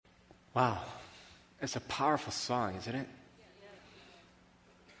Wow, it's a powerful song, isn't it?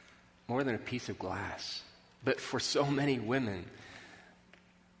 More than a piece of glass. But for so many women,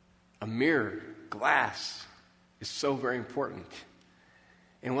 a mirror, glass, is so very important.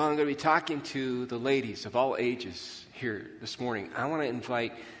 And while I'm going to be talking to the ladies of all ages here this morning, I want to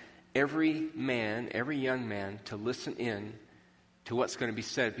invite every man, every young man to listen in to what's going to be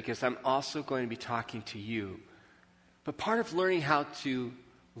said, because I'm also going to be talking to you. But part of learning how to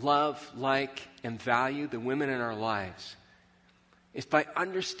love, like, and value the women in our lives is by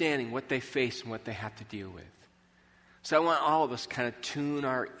understanding what they face and what they have to deal with. So I want all of us kind of tune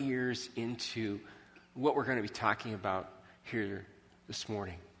our ears into what we're going to be talking about here this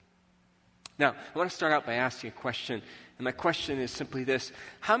morning. Now, I want to start out by asking a question, and my question is simply this.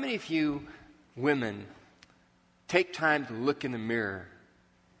 How many of you women take time to look in the mirror,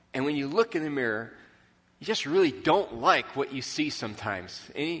 and when you look in the mirror, you just really don't like what you see sometimes?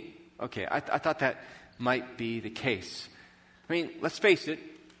 Okay, I thought that might be the case. I mean, let's face it,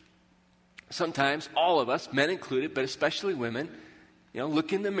 sometimes all of us, men included, but especially women,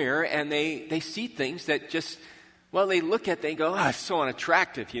 look in the mirror and they see things that just, they look at, they go, it's so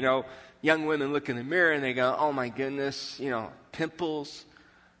unattractive. Young women look in the mirror and they go, oh my goodness, pimples,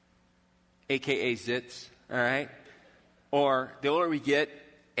 AKA zits, all right? Or the older we get,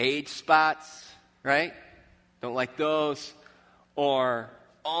 age spots, right? Don't like those. Or,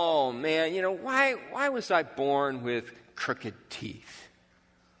 oh man, why was I born with crooked teeth?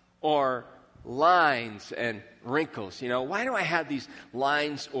 Or lines and wrinkles. Why do I have these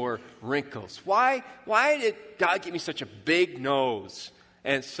lines or wrinkles? Why did God give me such a big nose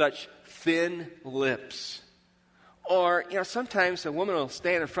and such thin lips? Or, sometimes a woman will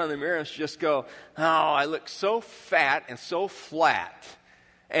stand in front of the mirror and she'll just go, oh, I look so fat and so flat.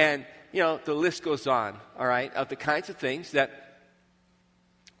 And, the list goes on, all right, of the kinds of things that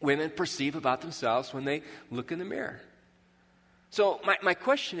women perceive about themselves when they look in the mirror. So my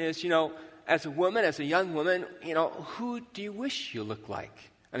question is, as a woman, as a young woman, who do you wish you looked like?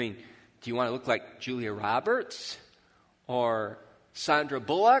 I mean, do you want to look like Julia Roberts or Sandra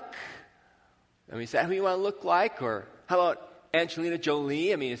Bullock? I mean, is that who you want to look like? Or how about Angelina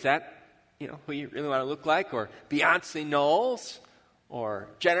Jolie? I mean, is that, who you really want to look like? Or Beyonce Knowles? Or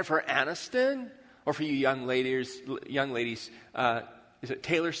Jennifer Aniston? Or for you young ladies, is it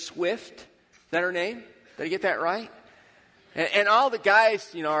Taylor Swift? Is that her name? Did I get that right? And all the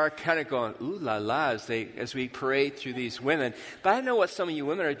guys, are kind of going, ooh la la, as we parade through these women. But I know what some of you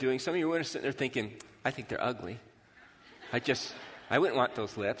women are doing. Some of you women are sitting there thinking, I think they're ugly. I wouldn't want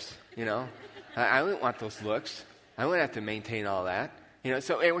those lips, I wouldn't want those looks. I wouldn't have to maintain all that. And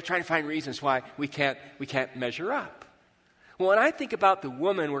we're trying to find reasons why we can't measure up. Well, when I think about the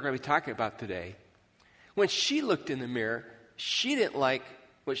woman we're going to be talking about today, when she looked in the mirror, she didn't like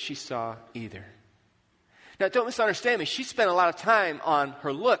what she saw either. Now, don't misunderstand me. She spent a lot of time on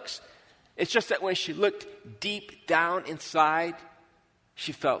her looks. It's just that when she looked deep down inside,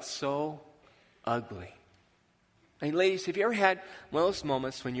 she felt so ugly. I mean, ladies, have you ever had one of those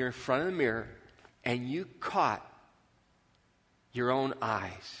moments when you're in front of the mirror and you caught your own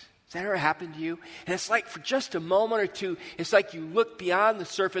eyes? Has that ever happened to you? And it's like for just a moment or two, it's like you looked beyond the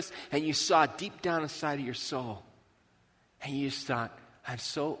surface and you saw deep down inside of your soul. And you just thought, I'm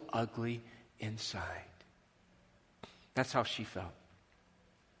so ugly inside. That's how she felt.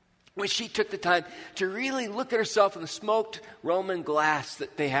 When she took the time to really look at herself in the smoked Roman glass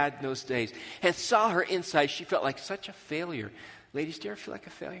that they had in those days and saw her inside, she felt like such a failure. Ladies, do you ever feel like a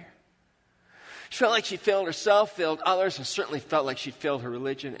failure? She felt like she failed herself, failed others, and certainly felt like she'd failed her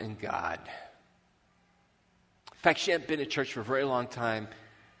religion and God. In fact, she hadn't been to church for a very long time.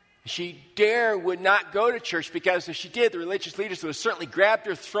 She would not go to church because if she did, the religious leaders would have certainly grabbed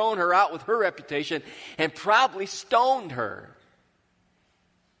her, thrown her out with her reputation, and probably stoned her.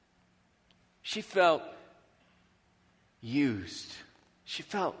 She felt used. She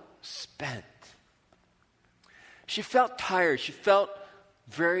felt spent. She felt tired. She felt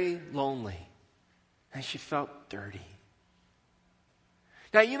very lonely. And she felt dirty.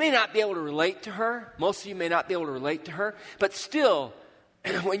 Now, you may not be able to relate to her. Most of you may not be able to relate to her. But still,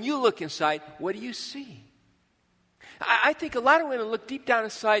 when you look inside, what do you see? I think a lot of women look deep down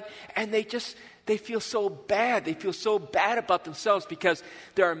inside and they feel so bad. They feel so bad about themselves because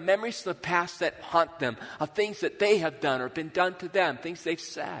there are memories of the past that haunt them, of things that they have done or been done to them, things they've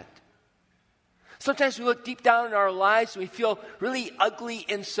said. Sometimes we look deep down in our lives and we feel really ugly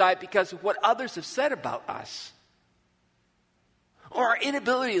inside because of what others have said about us. Or our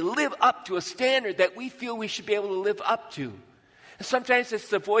inability to live up to a standard that we feel we should be able to live up to. Sometimes it's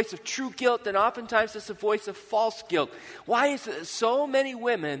the voice of true guilt, and oftentimes it's the voice of false guilt. Why is it that so many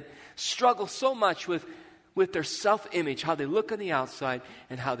women struggle so much with their self-image, how they look on the outside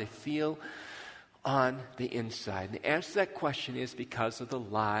and how they feel on the inside? And the answer to that question is because of the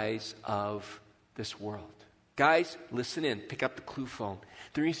lies of this world. Guys, listen in. Pick up the clue phone.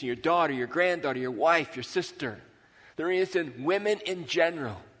 The reason your daughter, your granddaughter, your wife, your sister, the reason women in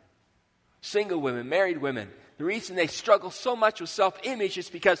general, single women, married women, the reason they struggle so much with self-image is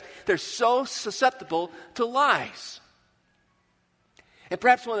because they're so susceptible to lies. And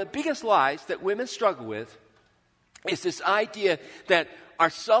perhaps one of the biggest lies that women struggle with is this idea that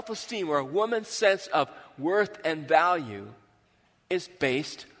our self-esteem or a woman's sense of worth and value is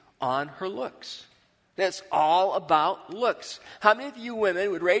based on her looks. That's all about looks. How many of you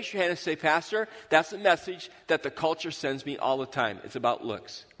women would raise your hand and say, Pastor, that's a message that the culture sends me all the time. It's about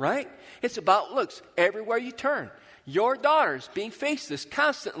looks, right? It's about looks everywhere you turn. Your daughter's being faced this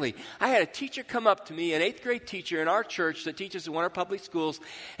constantly. I had a teacher come up to me, an 8th grade teacher in our church that teaches in one of our public schools,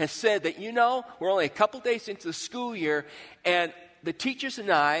 and said that, we're only a couple days into the school year, and the teachers and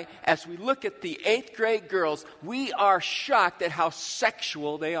I, as we look at the 8th grade girls, we are shocked at how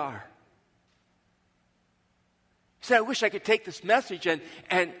sexual they are. He said, I wish I could take this message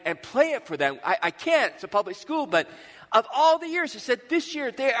and play it for them. I can't. It's a public school. But of all the years, he said, this year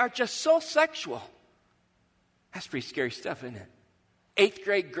they are just so sexual. That's pretty scary stuff, isn't it? 8th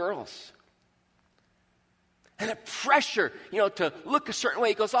grade girls. And the pressure, to look a certain way.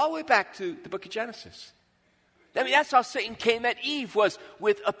 It goes all the way back to the book of Genesis. I mean, that's how Satan came at Eve, was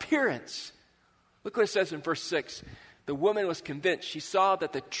with appearance. Look what it says in verse 6. The woman was convinced. She saw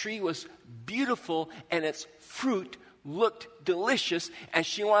that the tree was beautiful and its fruit looked delicious, and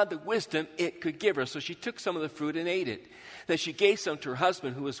she wanted the wisdom it could give her. So she took some of the fruit and ate it. Then she gave some to her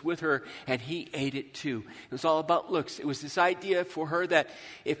husband who was with her, and he ate it too. It was all about looks. It was this idea for her that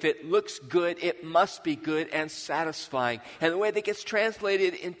if it looks good, it must be good and satisfying. And the way that gets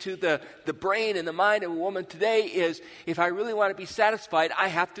translated into the brain and the mind of a woman today is, if I really want to be satisfied, I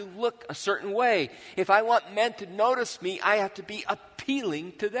have to look a certain way. If I want men to notice me, I have to be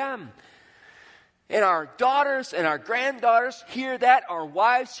appealing to them. And our daughters and our granddaughters hear that. Our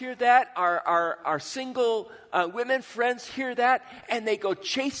wives hear that. Our single women friends hear that. And they go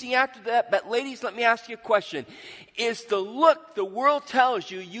chasing after that. But ladies, let me ask you a question. Is the look the world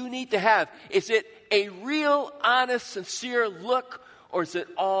tells you need to have, is it a real, honest, sincere look? Or is it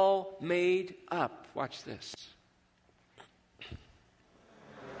all made up? Watch this.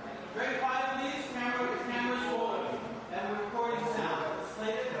 Grade 5, please. Cameras rolling. And we're recording sound.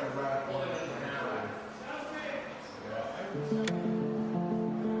 Slated.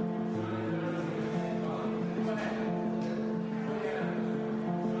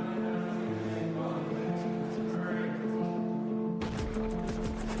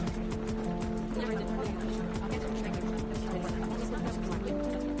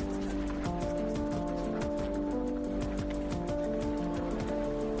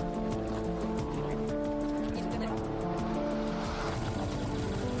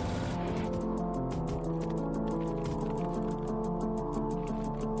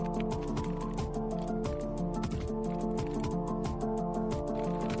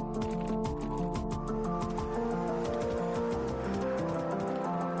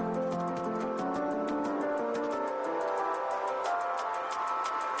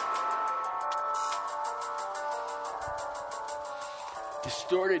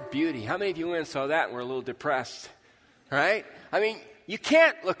 Distorted beauty. How many of you women saw that and were a little depressed? Right? I mean, you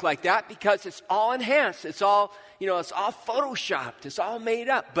can't look like that because it's all enhanced. It's all, it's all photoshopped. It's all made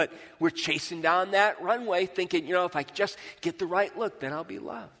up. But we're chasing down that runway thinking, if I just get the right look, then I'll be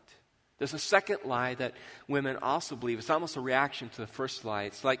loved. There's a second lie that women also believe. It's almost a reaction to the first lie.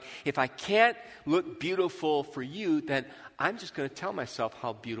 It's like, if I can't look beautiful for you, then I'm just going to tell myself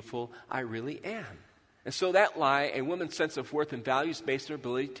how beautiful I really am. And so that lie, a woman's sense of worth and value is based on her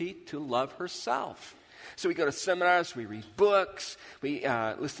ability to love herself. So we go to seminars, we read books, we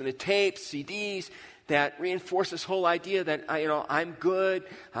listen to tapes, CDs that reinforce this whole idea that I'm good,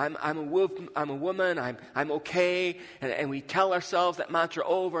 I'm a woman, I'm okay, and we tell ourselves that mantra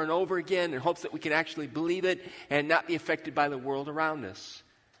over and over again in hopes that we can actually believe it and not be affected by the world around us.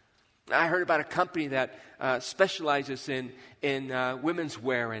 I heard about a company that specializes in women's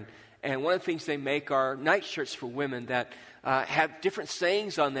wear, and one of the things they make are nightshirts for women that have different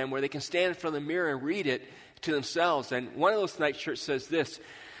sayings on them where they can stand in front of the mirror and read it to themselves. And one of those nightshirts says this. It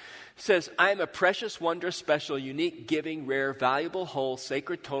says, I am a precious, wondrous, special, unique, giving, rare, valuable, whole,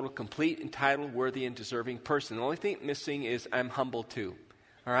 sacred, total, complete, entitled, worthy, and deserving person. The only thing missing is I'm humble too.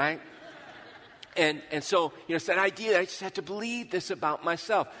 All right? And so, it's that idea that I just have to believe this about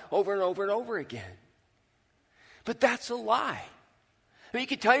myself over and over and over again. But that's a lie. I mean, you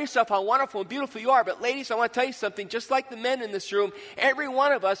can tell yourself how wonderful and beautiful you are, but ladies, I want to tell you something. Just like the men in this room, every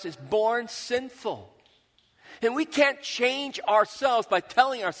one of us is born sinful. And we can't change ourselves by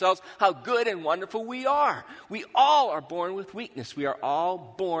telling ourselves how good and wonderful we are. We all are born with weakness. We are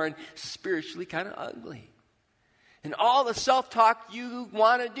all born spiritually kind of ugly. And all the self-talk you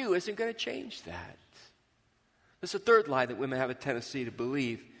want to do isn't going to change that. There's a third lie that women have a tendency to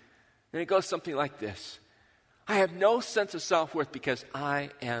believe. And it goes something like this. I have no sense of self-worth because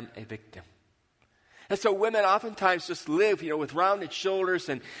I am a victim. And so women oftentimes just live, with rounded shoulders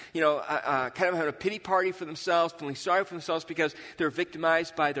and, kind of having a pity party for themselves, feeling sorry for themselves because they're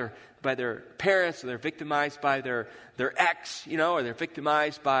victimized by their parents, or they're victimized by their ex, or they're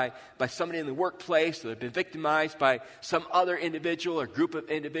victimized by somebody in the workplace, or they've been victimized by some other individual or group of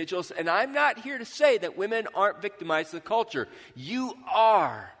individuals. And I'm not here to say that women aren't victimized in the culture. You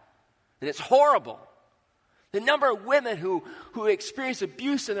are. And it's horrible. The number of women who experience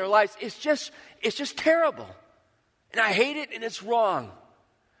abuse in their lives is just terrible. And I hate it, and it's wrong.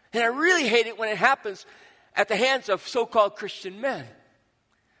 And I really hate it when it happens at the hands of so-called Christian men.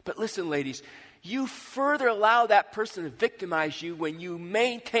 But listen, ladies, you further allow that person to victimize you when you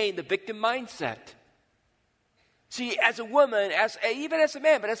maintain the victim mindset. See, as a woman, even as a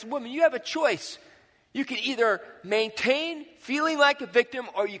man, but as a woman, you have a choice. You can either maintain feeling like a victim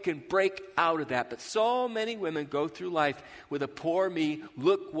or you can break out of that. But so many women go through life with a poor me,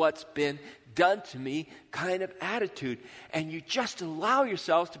 look what's been done to me kind of attitude. And you just allow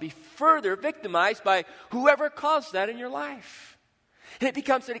yourselves to be further victimized by whoever caused that in your life. And it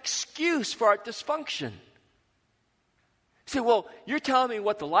becomes an excuse for our dysfunction. You say, well, you're telling me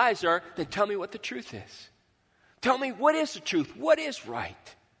what the lies are, then tell me what the truth is. Tell me what is the truth, what is right.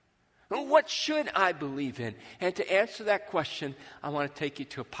 What should I believe in? And to answer that question, I want to take you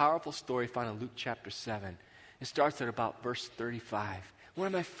to a powerful story found in Luke chapter 7. It starts at about verse 35. One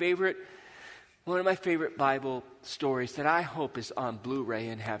of my favorite Bible stories that I hope is on Blu-ray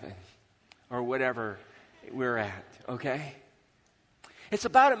in heaven or whatever we're at, okay? It's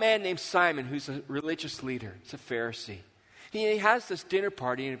about a man named Simon who's a religious leader. He's a Pharisee. He has this dinner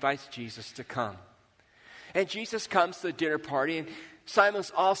party and invites Jesus to come. And Jesus comes to the dinner party, and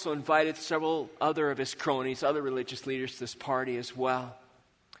Simon's also invited several other of his cronies, other religious leaders, to this party as well.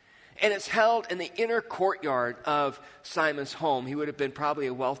 And it's held in the inner courtyard of Simon's home. He would have been probably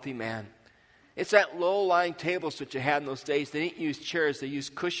a wealthy man. It's at low-lying tables that you had in those days. They didn't use chairs, they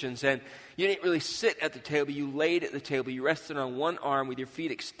used cushions. And you didn't really sit at the table, you laid at the table. You rested on one arm with your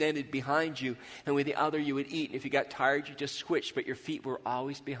feet extended behind you, and with the other you would eat. And if you got tired, you just switched, but your feet were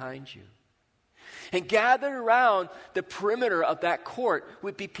always behind you. And gathered around the perimeter of that court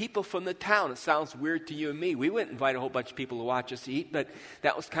would be people from the town. It sounds weird to you and me. We wouldn't invite a whole bunch of people to watch us eat, but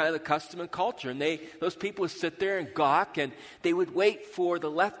that was kind of the custom and culture. And those people would sit there and gawk, and they would wait for the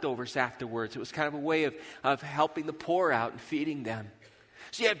leftovers afterwards. It was kind of a way of helping the poor out and feeding them.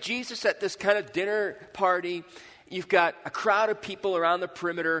 So you have Jesus at this kind of dinner party. You've got a crowd of people around the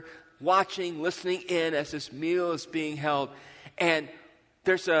perimeter watching, listening in as this meal is being held. And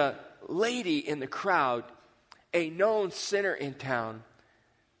there's a lady in the crowd, a known sinner in town,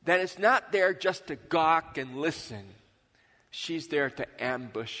 that is not there just to gawk and listen. She's there to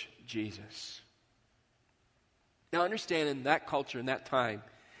ambush Jesus. Now understand, in that culture, in that time,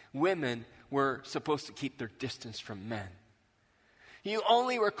 women were supposed to keep their distance from men. You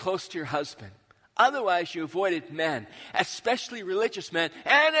only were close to your husband. Otherwise, you avoided men, especially religious men,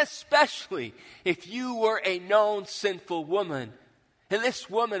 and especially if you were a known sinful woman. And this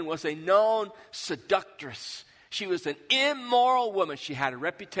woman was a known seductress. She was an immoral woman. She had a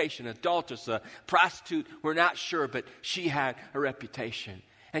reputation, adulteress, a prostitute. We're not sure, but she had a reputation.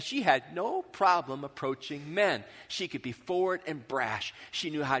 And she had no problem approaching men. She could be forward and brash. She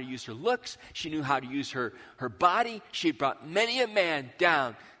knew how to use her looks. She knew how to use her body. She had brought many a man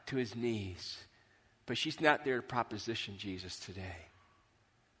down to his knees. But she's not there to proposition Jesus today.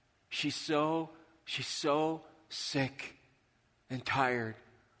 She's so sick and tired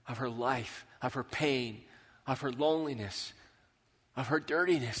of her life, of her pain, of her loneliness, of her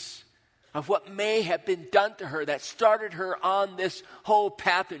dirtiness, of what may have been done to her that started her on this whole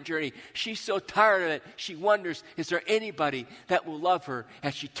path and journey. She's so tired of it, she wonders, is there anybody that will love her?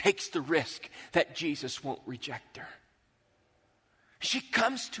 And she takes the risk that Jesus won't reject her. She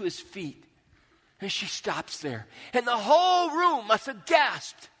comes to his feet, and she stops there. And the whole room must have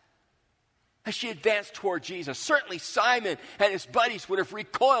gasped as she advanced toward Jesus. Certainly Simon and his buddies would have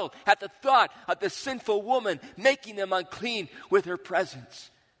recoiled at the thought of the sinful woman making them unclean with her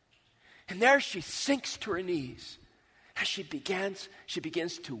presence. And there she sinks to her knees. And she begins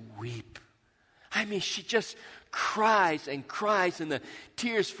to weep. I mean, she just cries and cries, and the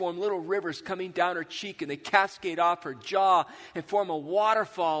tears form little rivers coming down her cheek, and they cascade off her jaw and form a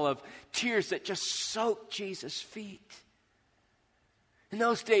waterfall of tears that just soak Jesus' feet. In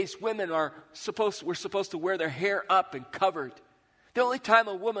those days, women were supposed to wear their hair up and covered. The only time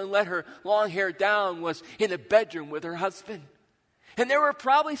a woman let her long hair down was in the bedroom with her husband. And there were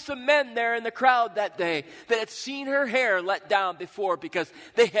probably some men there in the crowd that day that had seen her hair let down before because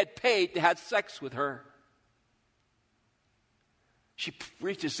they had paid to have sex with her. She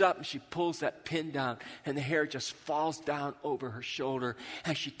reaches up and she pulls that pin down, and the hair just falls down over her shoulder.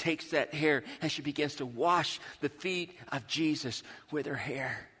 And she takes that hair and she begins to wash the feet of Jesus with her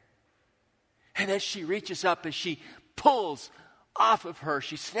hair. And then she reaches up and she pulls off of her,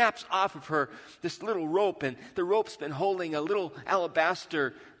 she snaps off of her this little rope, and the rope's been holding a little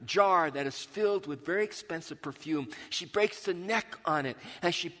alabaster jar that is filled with very expensive perfume. She breaks the neck on it,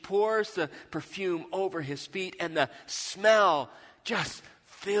 and she pours the perfume over his feet, and the smell just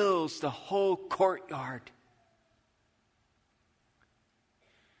fills the whole courtyard.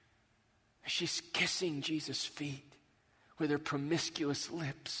 She's kissing Jesus' feet with her promiscuous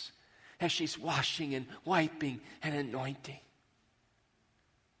lips as she's washing and wiping and anointing.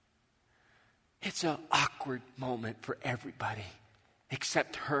 It's an awkward moment for everybody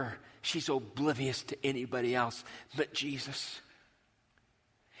except her. She's oblivious to anybody else but Jesus.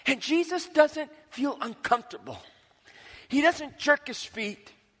 And Jesus doesn't feel uncomfortable. He doesn't jerk his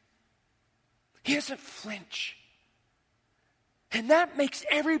feet. He doesn't flinch. And that makes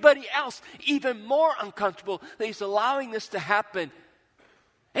everybody else even more uncomfortable that he's allowing this to happen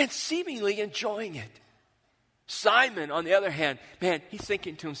and seemingly enjoying it. Simon, on the other hand, man, he's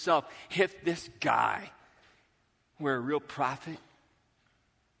thinking to himself, if this guy were a real prophet,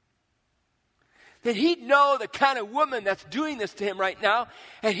 then he'd know the kind of woman that's doing this to him right now,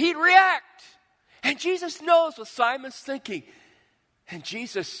 and he'd react. And Jesus knows what Simon's thinking. And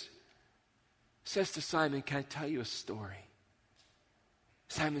Jesus says to Simon, can I tell you a story?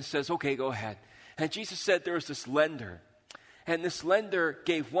 Simon says, okay, go ahead. And Jesus said there was this lender. And this lender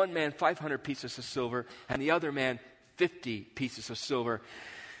gave one man 500 pieces of silver and the other man 50 pieces of silver.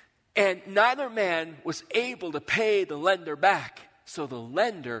 And neither man was able to pay the lender back. So the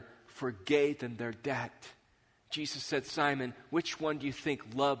lender forgave them their debt. Jesus said, Simon, which one do you think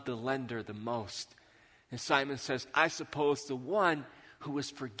loved the lender the most? And Simon says, I suppose the one who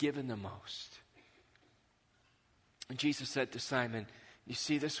was forgiven the most. And Jesus said to Simon, you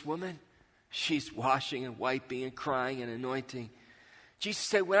see this woman? She's washing and wiping and crying and anointing. Jesus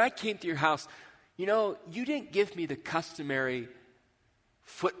said, when I came to your house, you didn't give me the customary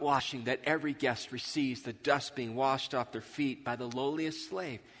foot washing that every guest receives, the dust being washed off their feet by the lowliest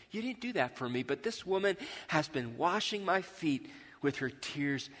slave. You didn't do that for me, but this woman has been washing my feet with her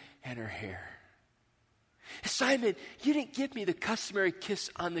tears and her hair. Simon, you didn't give me the customary kiss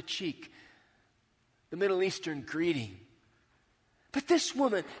on the cheek, the Middle Eastern greeting. But this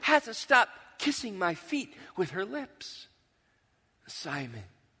woman hasn't stopped kissing my feet with her lips. Simon,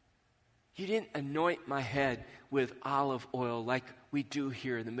 you didn't anoint my head with olive oil like we do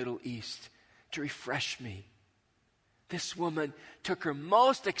here in the Middle East to refresh me. This woman took her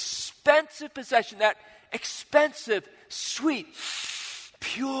most expensive possession, that expensive, sweet,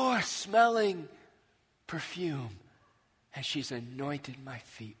 pure smelling perfume, and she's anointed my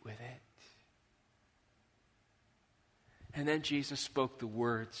feet with it. And then Jesus spoke the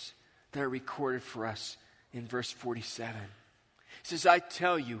words that are recorded for us in verse 47. He says, I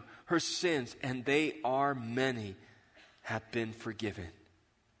tell you, her sins, and they are many, have been forgiven.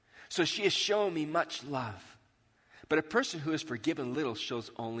 So she has shown me much love. But a person who is forgiven little shows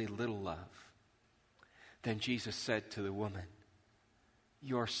only little love. Then Jesus said to the woman,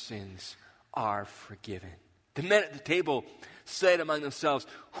 your sins are forgiven. The men at the table said among themselves,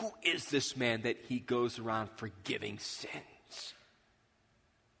 who is this man that he goes around forgiving sins?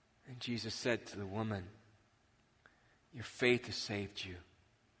 And Jesus said to the woman, your faith has saved you.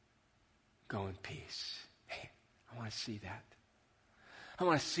 Go in peace. Hey, I want to see that. I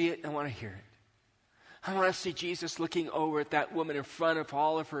want to see it and I want to hear it. I want to see Jesus looking over at that woman in front of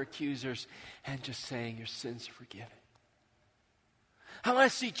all of her accusers and just saying, your sins are forgiven. I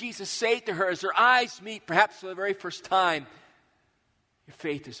want to see Jesus say to her as their eyes meet, perhaps for the very first time, your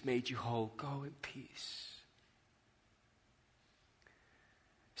faith has made you whole. Go in peace.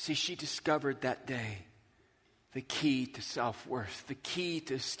 See, she discovered that day the key to self-worth, the key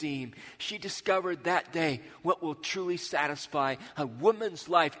to esteem. She discovered that day what will truly satisfy a woman's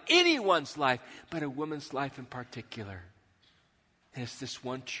life, anyone's life, but a woman's life in particular. And it's this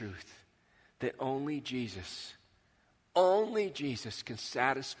one truth, that only Jesus can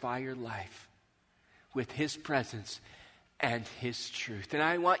satisfy your life with His presence and His truth. And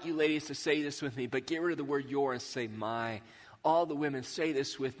I want you ladies to say this with me, but get rid of the word your and say my. All the women, say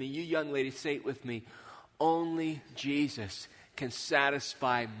this with me. You young ladies, say it with me. Only Jesus can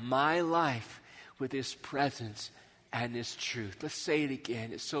satisfy my life with His presence and His truth. Let's say it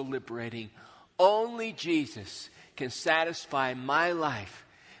again. It's so liberating. Only Jesus can satisfy my life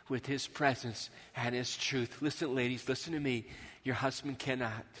with His presence and His truth. Listen, ladies, listen to me. Your husband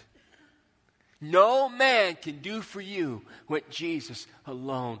cannot. No man can do for you what Jesus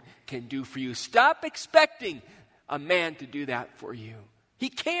alone can do for you. Stop expecting a man to do that for you. He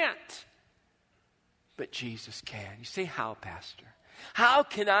can't. But Jesus can. You say, how, Pastor? How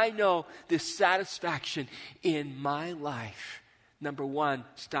can I know this satisfaction in my life? Number one,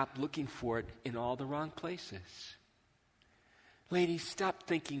 stop looking for it in all the wrong places. Ladies, stop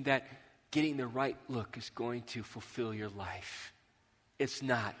thinking that getting the right look is going to fulfill your life. It's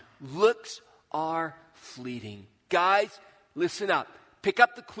not. Looks are fleeting. Guys, listen up. Pick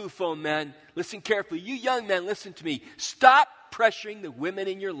up the clue phone, men. Listen carefully. You young men, listen to me. Stop pressuring the women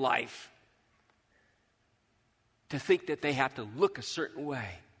in your life to think that they have to look a certain way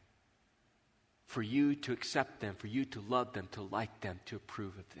for you to accept them, for you to love them, to like them, to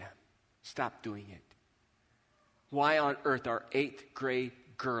approve of them. Stop doing it. Why on earth are 8th grade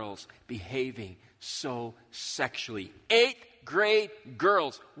girls behaving so sexually? 8th grade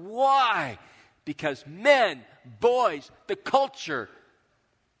girls. Why? Because men, boys, the culture,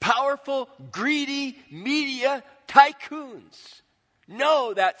 powerful, greedy media tycoons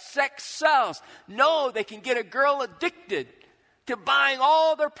know that sex sells. Know they can get a girl addicted to buying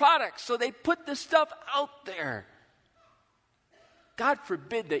all their products. So they put this stuff out there. God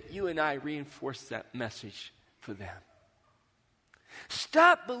forbid that you and I reinforce that message for them.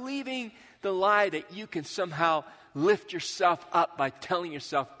 Stop believing the lie that you can somehow lift yourself up by telling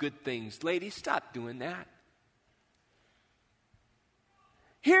yourself good things. Ladies, stop doing that.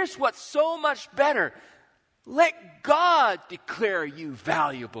 Here's what's so much better. Let God declare you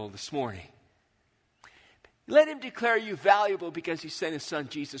valuable this morning. Let Him declare you valuable because He sent His Son,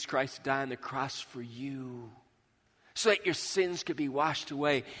 Jesus Christ, to die on the cross for you so that your sins could be washed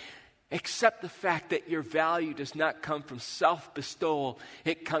away. Accept the fact that your value does not come from self-bestowal.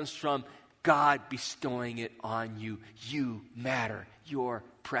 It comes from God bestowing it on you. You matter. You're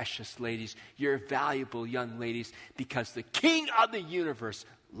precious, ladies. You're valuable, young ladies, because the King of the universe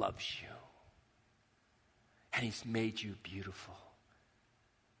loves you. And He's made you beautiful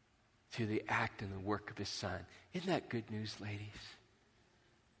through the act and the work of His Son. Isn't that good news, ladies?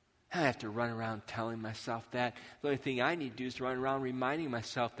 I don't have to run around telling myself that. The only thing I need to do is run around reminding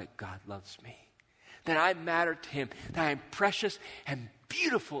myself that God loves me, that I matter to Him, that I am precious and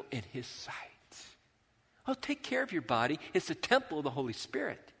beautiful in His sight. Oh, take care of your body. It's the temple of the Holy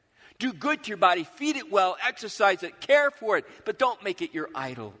Spirit. Do good to your body. Feed it well. Exercise it. Care for it. But don't make it your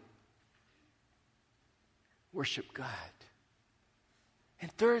idol. Worship God.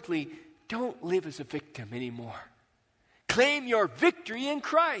 And thirdly, don't live as a victim anymore. Claim your victory in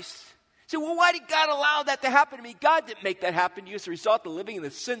Christ. Say, well, why did God allow that to happen to me? God didn't make that happen to you as a result of living in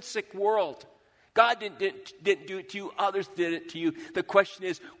the sin-sick world. God didn't do it to you. Others did it to you. The question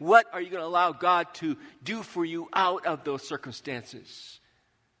is, what are you going to allow God to do for you out of those circumstances?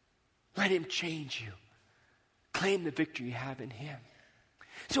 Let Him change you. Claim the victory you have in Him.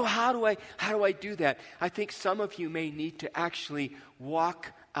 So how do I do that? I think some of you may need to actually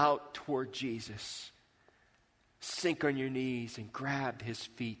walk out toward Jesus. Sink on your knees and grab His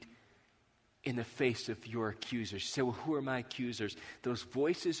feet in the face of your accusers. You say, well, who are my accusers? Those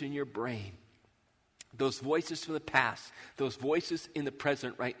voices in your brain. Those voices from the past, those voices in the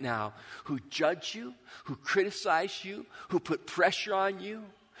present right now, who judge you, who criticize you, who put pressure on you,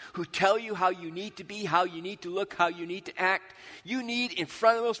 who tell you how you need to be, how you need to look, how you need to act. You need, in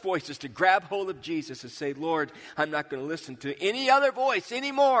front of those voices, to grab hold of Jesus and say, Lord, I'm not going to listen to any other voice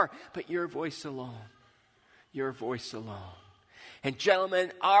anymore, but your voice alone. Your voice alone. And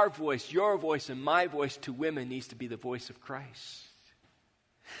gentlemen, our voice, your voice, and my voice to women needs to be the voice of Christ.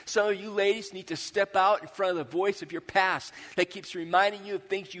 Some of you ladies need to step out in front of the voice of your past that keeps reminding you of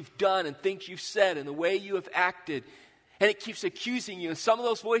things you've done and things you've said and the way you have acted. And it keeps accusing you. And some of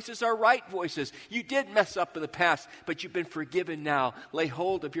those voices are right voices. You did mess up in the past, but you've been forgiven now. Lay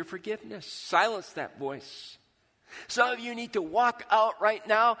hold of your forgiveness. Silence that voice. Some of you need to walk out right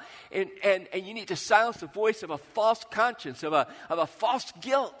now and you need to silence the voice of a false conscience, of a false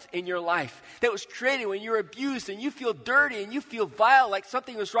guilt in your life that was created when you were abused and you feel dirty and you feel vile, like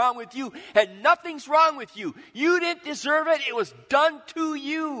something was wrong with you, and nothing's wrong with you. You didn't deserve it. It was done to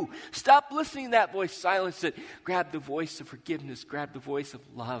you. Stop listening to that voice. Silence it. Grab the voice of forgiveness. Grab the voice of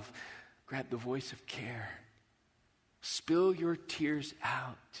love. Grab the voice of care. Spill your tears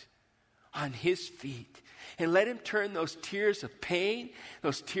out on his feet. And let him turn those tears of pain,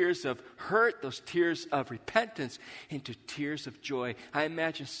 those tears of hurt, those tears of repentance into tears of joy. I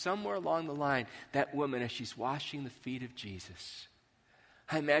imagine somewhere along the line, that woman, as she's washing the feet of Jesus,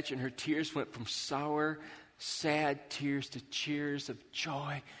 I imagine her tears went from sour, sad tears to tears of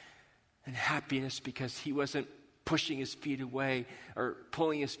joy and happiness, because he wasn't pushing his feet away or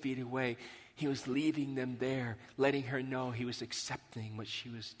pulling his feet away. He was leaving them there, letting her know he was accepting what she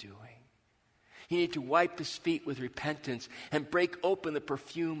was doing. You need to wipe his feet with repentance and break open the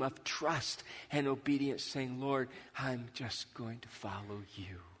perfume of trust and obedience, saying, Lord, I'm just going to follow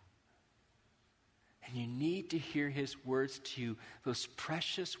you. And you need to hear his words to you, those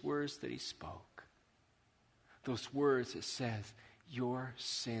precious words that he spoke. Those words that says, your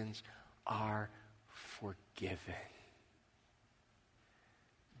sins are forgiven.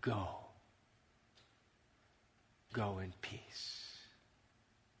 Go. Go in peace.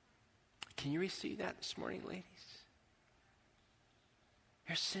 Can you receive that this morning, ladies?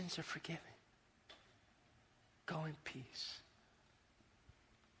 Your sins are forgiven. Go in peace.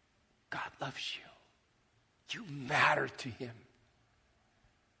 God loves you. You matter to him.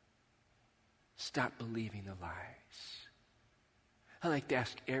 Stop believing the lies. I'd like to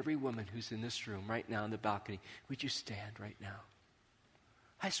ask every woman who's in this room right now in the balcony, would you stand right now?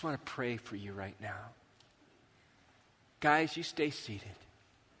 I just want to pray for you right now. Guys, you stay seated.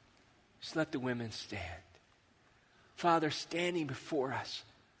 Just let the women stand. Father, standing before us,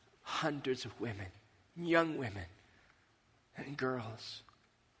 hundreds of women, young women and girls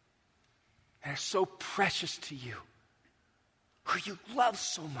that are so precious to you, who you love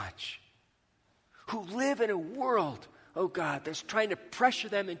so much, who live in a world, oh God, that's trying to pressure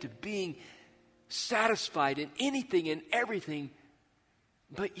them into being satisfied in anything and everything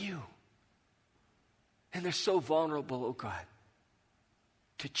but you. And they're so vulnerable, oh God,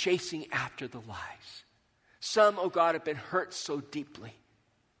 to chasing after the lies. Some, oh God, have been hurt so deeply.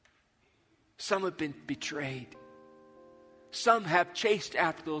 Some have been betrayed. Some have chased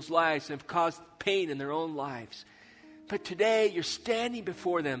after those lies and have caused pain in their own lives. But today you're standing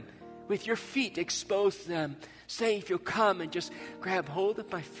before them with your feet exposed to them, saying, if you'll come and just grab hold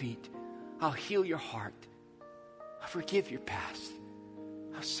of my feet, I'll heal your heart. I'll forgive your past.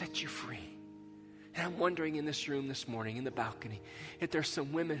 I'll set you free. And I'm wondering in this room this morning, in the balcony, if there's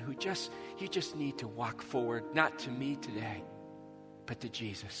some women who you just need to walk forward, not to me today, but to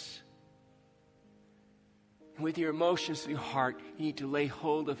Jesus. And with your emotions of your heart, you need to lay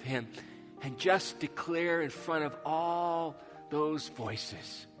hold of him and just declare in front of all those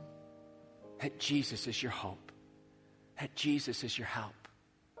voices that Jesus is your hope, that Jesus is your help.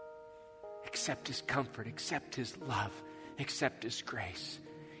 Accept his comfort, accept his love, accept his grace.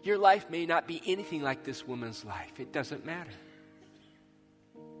 Your life may not be anything like this woman's life. It doesn't matter.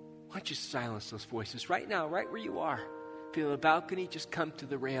 Why don't you silence those voices right now, right where you are? If you're on the balcony, just come to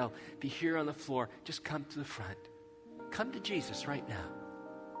the rail. If you're here on the floor, just come to the front. Come to Jesus right now.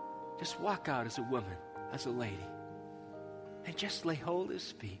 Just walk out as a woman, as a lady, and just lay hold of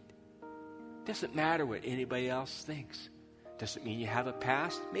his feet. Doesn't matter what anybody else thinks. Doesn't mean you have a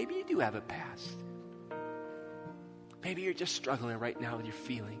past. Maybe you do have a past. Maybe you're just struggling right now with your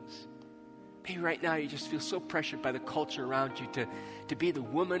feelings. Maybe right now you just feel so pressured by the culture around you to be the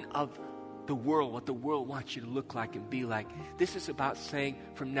woman of the world, what the world wants you to look like and be like. This is about saying,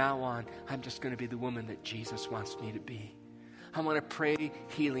 from now on, I'm just going to be the woman that Jesus wants me to be. I want to pray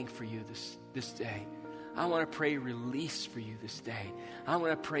healing for you this day. I want to pray release for you this day. I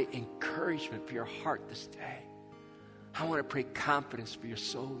want to pray encouragement for your heart this day. I want to pray confidence for your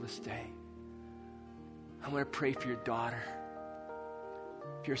soul this day. I want to pray for your daughter.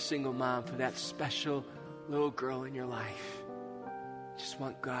 If you're a single mom, for that special little girl in your life. Just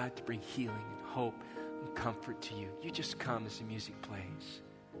want God to bring healing and hope and comfort to you. You just come as the music plays.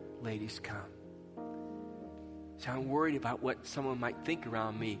 Ladies, come. So I'm worried about what someone might think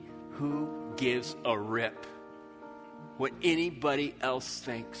around me. Who gives a rip? What anybody else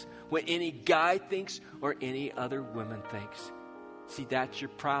thinks. What any guy thinks or any other woman thinks. See, that's your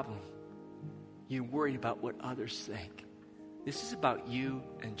problem. You're worried about what others think. This is about you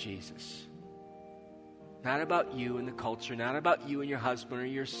and Jesus. Not about you and the culture. Not about you and your husband or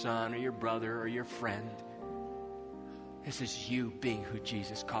your son or your brother or your friend. This is you being who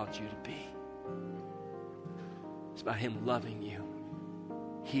Jesus called you to be. It's about him loving you,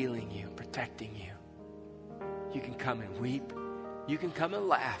 healing you, protecting you. You can come and weep. You can come and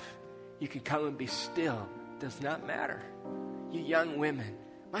laugh. You can come and be still. It does not matter. You young women,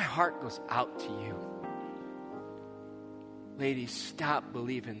 my heart goes out to you. Ladies, stop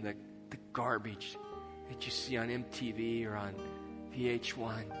believing the garbage that you see on MTV or on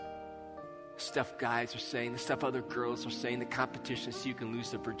VH1. The stuff guys are saying, the stuff other girls are saying, the competition so you can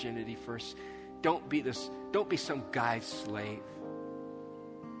lose the virginity first. Don't be some guy's slave.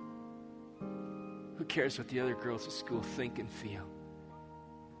 Who cares what the other girls at school think and feel?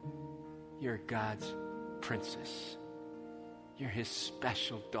 You're God's princess. You're his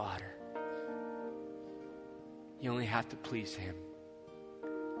special daughter. You only have to please him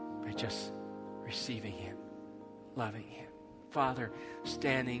by just receiving him, loving him. Father,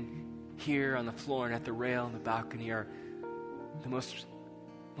 standing here on the floor and at the rail and the balcony are the most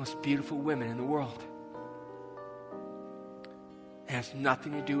beautiful women in the world. It has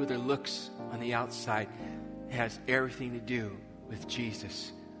nothing to do with their looks on the outside. It has everything to do with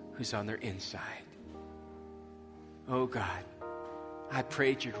Jesus who's on their inside. Oh God, I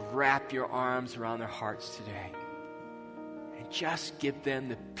prayed you'd wrap your arms around their hearts today and just give them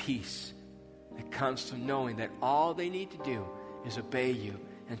the peace that comes from knowing that all they need to do is obey you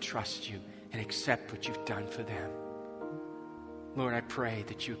and trust you and accept what you've done for them. Lord, I pray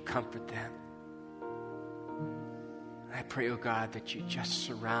that you comfort them. I pray, oh God, that you just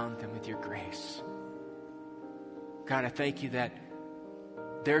surround them with your grace. God, I thank you that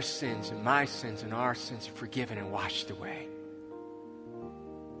their sins and my sins and our sins are forgiven and washed away.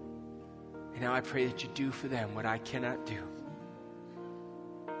 And now I pray that you do for them what I cannot do,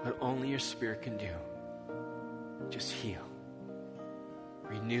 what only your Spirit can do. Just heal,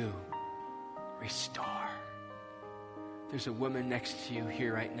 renew, restore. There's a woman next to you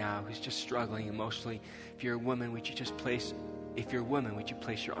here right now who's just struggling emotionally. If you're a woman, would you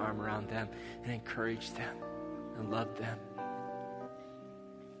place your arm around them and encourage them and love them?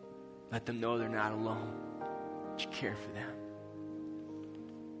 Let them know they're not alone. That you care for them.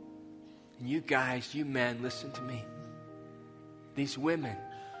 And you guys, you men, listen to me. These women,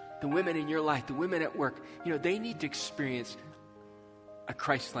 the women in your life, the women at work, they need to experience a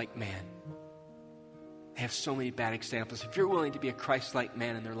Christ-like man. They have so many bad examples. If you're willing to be a Christ-like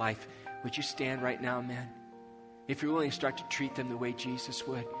man in their life, would you stand right now, men? If you're willing to start to treat them the way Jesus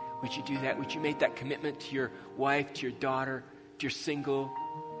would you do that? Would you make that commitment to your wife, to your daughter, to your single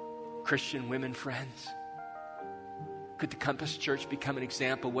Christian women friends? Could the Compass Church become an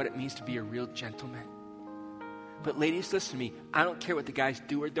example of what it means to be a real gentleman? But ladies, listen to me. I don't care what the guys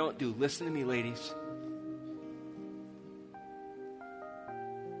do or don't do. Listen to me, ladies.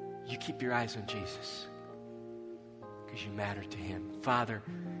 You keep your eyes on Jesus because you matter to him. Father,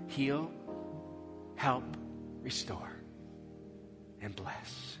 heal, help, restore, and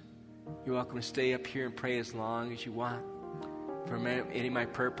bless. You're welcome to stay up here and pray as long as you want. For any of my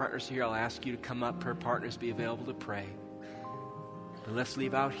prayer partners here, I'll ask you to come up. Prayer partners be available to pray. But let's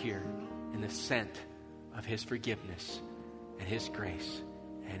leave out here in the scent of his forgiveness and his grace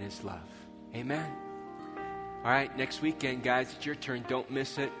and his love. Amen. All right, next weekend, guys, it's your turn. Don't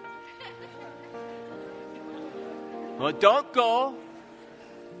miss it. Well, don't go,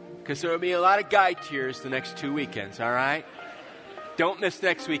 because there will be a lot of guy tears the next 2 weekends, all right? Don't miss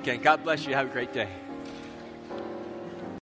next weekend. God bless you. Have a great day.